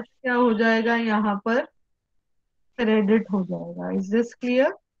कैश क्या हो जाएगा यहाँ पर? क्रेडिट हो जाएगा. Is this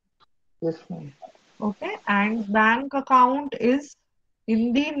clear? Yes, ma'am. Okay, and bank account is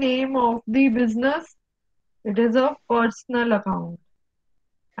in the name of the business. It is a personal account,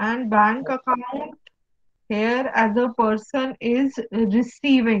 and bank account here as a person is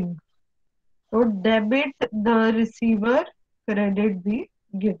receiving. So debit the receiver, credit the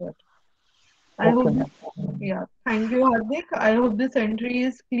giver. I Okay, hope this, ma'am. yeah. Thank you, Hardik. I hope this entry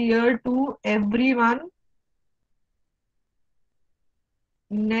is clear to everyone.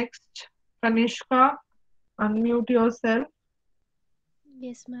 Next, Kanishka, unmute yourself.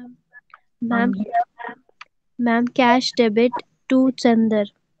 Yes, ma'am. हाँ Ma'am, ji. ma'am, cash debit to Chandar.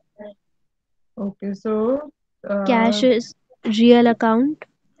 Okay, so Cash is real account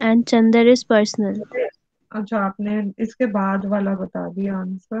and Chandar is personal. अच्छा, आपने इसके बाद वाला बता दिया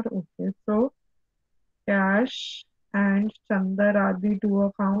answer. Okay, so cash and Chandar are the to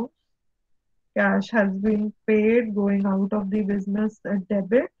account. Cash has been paid going out of the business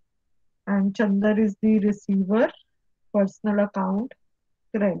debit, and Chandar is the receiver, personal account,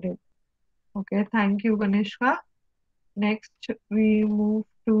 credit. Okay, thank you Kanishka. Next we move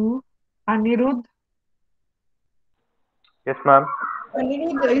to Anirudh. Yes, ma'am.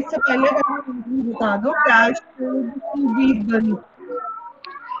 Anirudh, इससे पहले वाली entry बता दो. Cash paid to Birbal.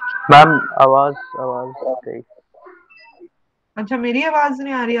 Ma'am आवाज गई. अच्छा, मेरी आवाज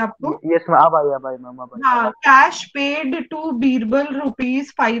नहीं आ रही आपको? यस मैम, अब आई मैम, अब आई. हाँ, cash paid to Birbal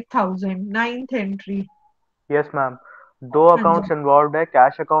rupees 5,000. Ninth entry. Yes ma'am. दो हाँ जी, अकाउंट्स इन्वॉल्व है,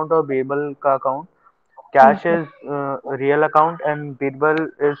 कैश अकाउंट और बीरबल का अकाउंट. ठीक कैश है. Is real account and Birbal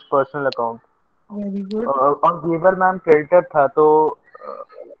is personal account. Very good. और बीरबल मैम क्रेडिटर था, तो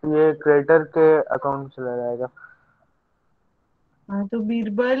ये क्रेडिटर के अकाउंट में चला जाएगा. हाँ, तो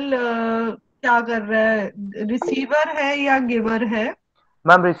बीरबल क्या कर रहा है? रिसीवर है या गिवर है?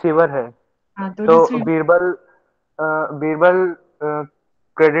 मैम रिसीवर है. हाँ, तो तो रिसीव. बीरबल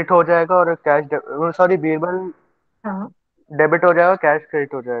क्रेडिट हो जाएगा और कैश, सॉरी, बीरबल हाँ, डेबिट हो जाएगा, कैश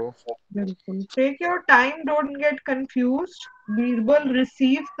क्रेडिट हो जाएगा. बिल्कुल. Take your time, don't get confused. Birbal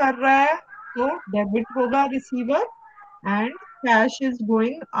receive कर रहा है, तो डेबिट होगा receiver, and cash is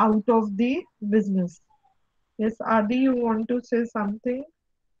going out of the business. Yes, आदि, यू वांट टू से something?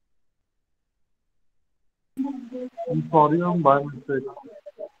 Sorry, ma'am, by mistake.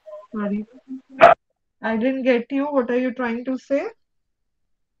 Sorry, I didn't get you. What are you trying to say?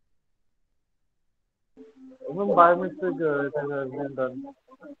 Ma'am, by mistake, it has been done.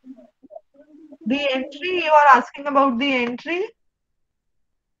 The entry, you are asking about the entry?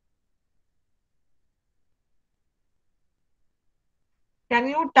 Can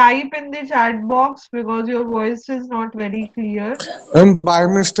you type in the chat box because your voice is not very clear? By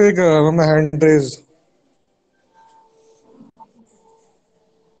mistake, my hand raised.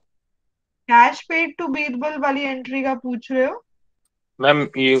 Cash paid to Birbal वाली entry का पूछ रहे हो? Ma'am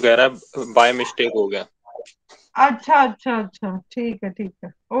ये कह रहा है by mistake हो गया. अच्छा अच्छा अच्छा, ठीक है ठीक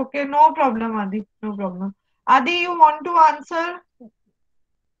है. ओके, नो प्रॉब्लम आदि, नो प्रॉब्लम. आदि, you want to answer?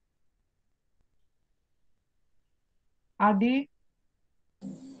 आदि?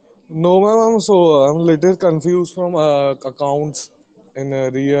 No, ma'am, so I'm little confused from accounts in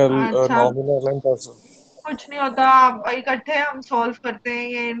real, अच्छा, nominal, and person. कुछ नहीं होता. आप इकट्ठे हम सॉल्व करते हैं.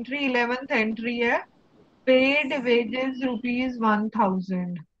 ये एंट्री 11th एंट्री है. Paid wages rupees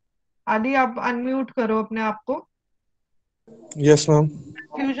 1,000. आदि, आप अनम्यूट करो अपने आप को. Yes, ma'am.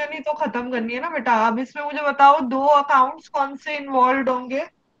 कंफ्यूजन ही तो खत्म करनी है ना बेटा. अब इसमें मुझे बताओ, दो अकाउंट्स कौन से इन्वॉल्व होंगे?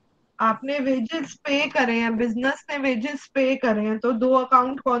 आपने वेजेस पे करे हैं, बिजनेस ने वेजेस पे करे हैं, तो दो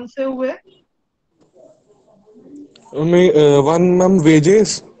अकाउंट कौन से हुए? One, ma'am,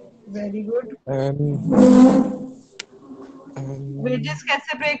 wages very good. and wages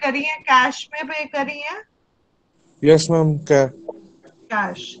कैसे पे करी है? कैश में पे करी है. yes, ma'am. क्या?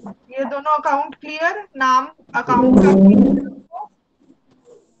 कैश. ये दोनों अकाउंट क्लियर? नाम अकाउंट का clear?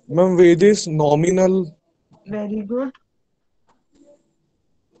 Ma'am, wages nominal. Very good.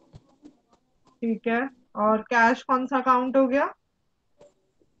 ठीक है। और कैश कौन सा अकाउंट हो गया?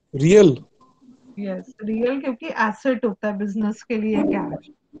 रियल। यस, रियल, क्योंकि एसेट होता है बिजनेस के लिए कैश।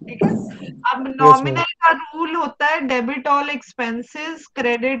 ठीक है। अब यस मैम। नॉमिनल का रूल होता है debit all expenses,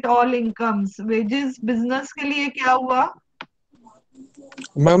 credit all incomes. Wages business के लिए क्या हुआ?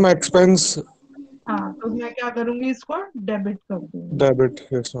 मैम एक्सपेंस हाँ, तो मैं क्या करूंगी, इसको डेबिट कर दूंगी। Debit.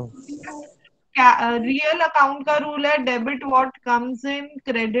 Yes ma'am. Real account का रूल है debit what comes in,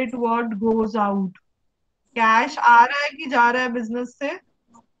 credit what goes out. Cash आ रहा है कि जा रहा है बिजनेस से?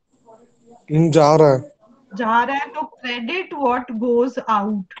 जा रहा है। जा रहा है, तो credit what goes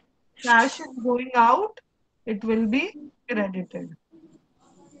out. Cash is going out, it will be credited.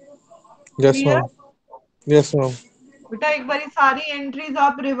 Yes clear? Ma'am. Yes ma'am. बेटा एक बारी सारी एंट्रीज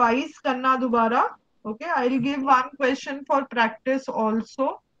आप रिवाइज करना दोबारा। Okay, I will give one question for practice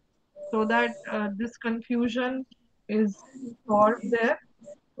also, so that this confusion is solved there.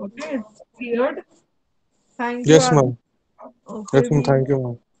 Okay, it's cleared. Thank you, yes Adi. Ma'am. Okay, yes ma'am, thank you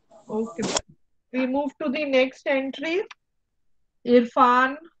ma'am. okay. We move to the next entry.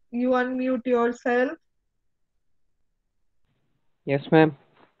 Irfan, you unmute yourself. Yes ma'am.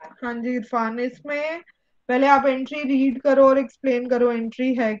 हाँ जी इरफान, इसमें पहले आप entry read करो और explain करो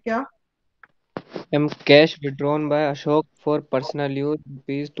entry है क्या। Ma'am cash withdrawn bye Ashok for personal use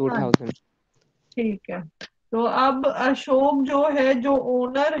rupees हाँ 2000। ठीक है। तो अब अशोक जो है, जो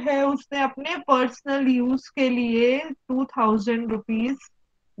ओनर है, उसने अपने पर्सनल यूज के लिए 2000 रुपीज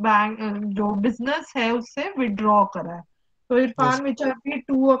बैंक, जो बिजनेस है उससे विड्रॉ करा है। तो yes Irfan, which are the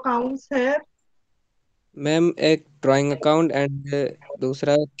to accounts है? मैम एक ड्राइंग अकाउंट एंड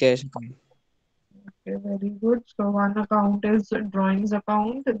दूसरा cash account. Very good. So one account is drawings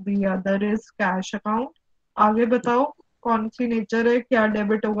account, the other is cash account. आगे बताओ कौन सी नेचर है, क्या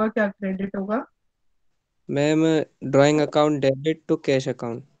डेबिट होगा क्या क्रेडिट होगा? Ma'am drawing account debit to cash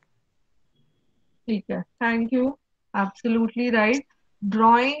account. ठीक है, thank you. Absolutely right.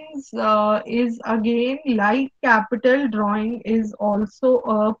 Drawings is again like capital. Drawing is also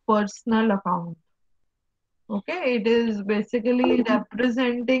a personal account. Okay, it is basically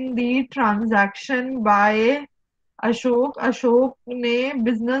representing the transaction by Ashok. Ashok ने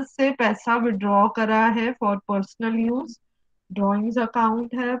business से पैसा withdraw करा है for personal use. Drawings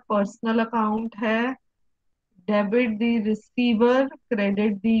account है, personal account है। Debit the receiver,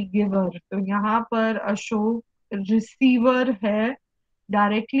 credit the giver. तो यहाँ पर अशोक रिसीवर है।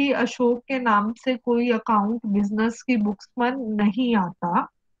 डायरेक्टली अशोक के नाम से कोई अकाउंट बिजनेस की बुक्स में नहीं आता,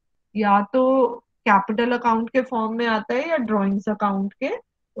 या तो कैपिटल अकाउंट के फॉर्म में आता है या ड्राइंग्स अकाउंट के।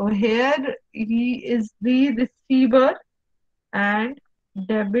 तो hair he is the receiver and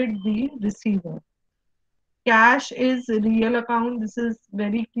debit the receiver. Cash is real account. This is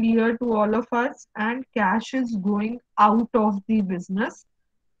very clear to all of us, and cash is going out of the business.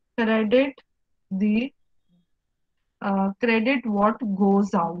 Credit the credit what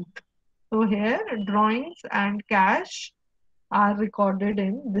goes out. So here drawings and cash are recorded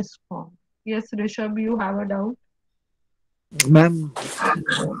in this form. Yes, Rishabh, you have a doubt? Ma'am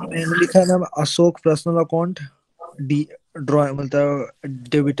मैंने लिखा है ma'am Ashok personal account D draw मतलब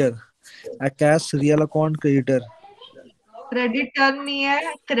debtor, cash real account creditor. Creditor नहीं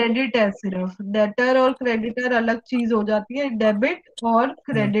है, credit है सिर्फ। Debtor और creditor अलग चीज हो जाती है, डेबिट और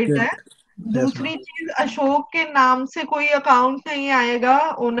क्रेडिट है। Yes ma'am. दूसरी चीज, अशोक के नाम से कोई अकाउंट नहीं आएगा,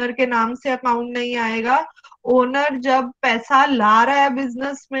 ओनर के नाम से अकाउंट नहीं आएगा। ओनर जब पैसा ला रहा है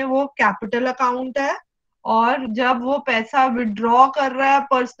बिजनेस में वो कैपिटल अकाउंट है, और जब वो पैसा विड्रॉ कर रहा है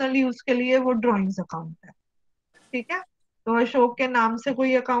पर्सनल यूज के लिए वो ड्रॉइंग्स अकाउंट है। ठीक है। तो अशोक के नाम से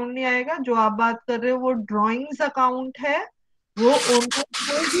कोई अकाउंट नहीं आएगा। जो आप बात कर रहे हो वो ड्रॉइंग्स अकाउंट है, वो ओनर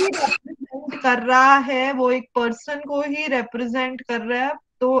को ही रिप्रेजेंट कर रहा है, वो एक पर्सन को ही रिप्रेजेंट कर रहा है।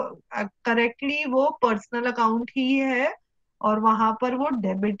 तो करेक्टली वो पर्सनल अकाउंट ही है, और वहां पर वो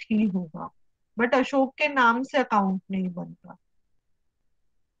डेबिट ही होगा। बट अशोक के नाम से अकाउंट नहीं बनता।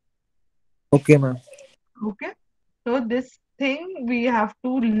 Okay ma'am. Okay, so this thing we have to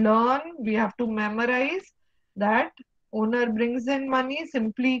learn, we have to memorize that owner brings in money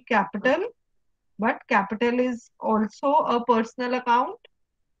simply capital, but capital is also a personal account,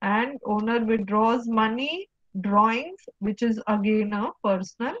 and owner withdraws money, drawings, which is again a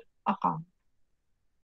personal account.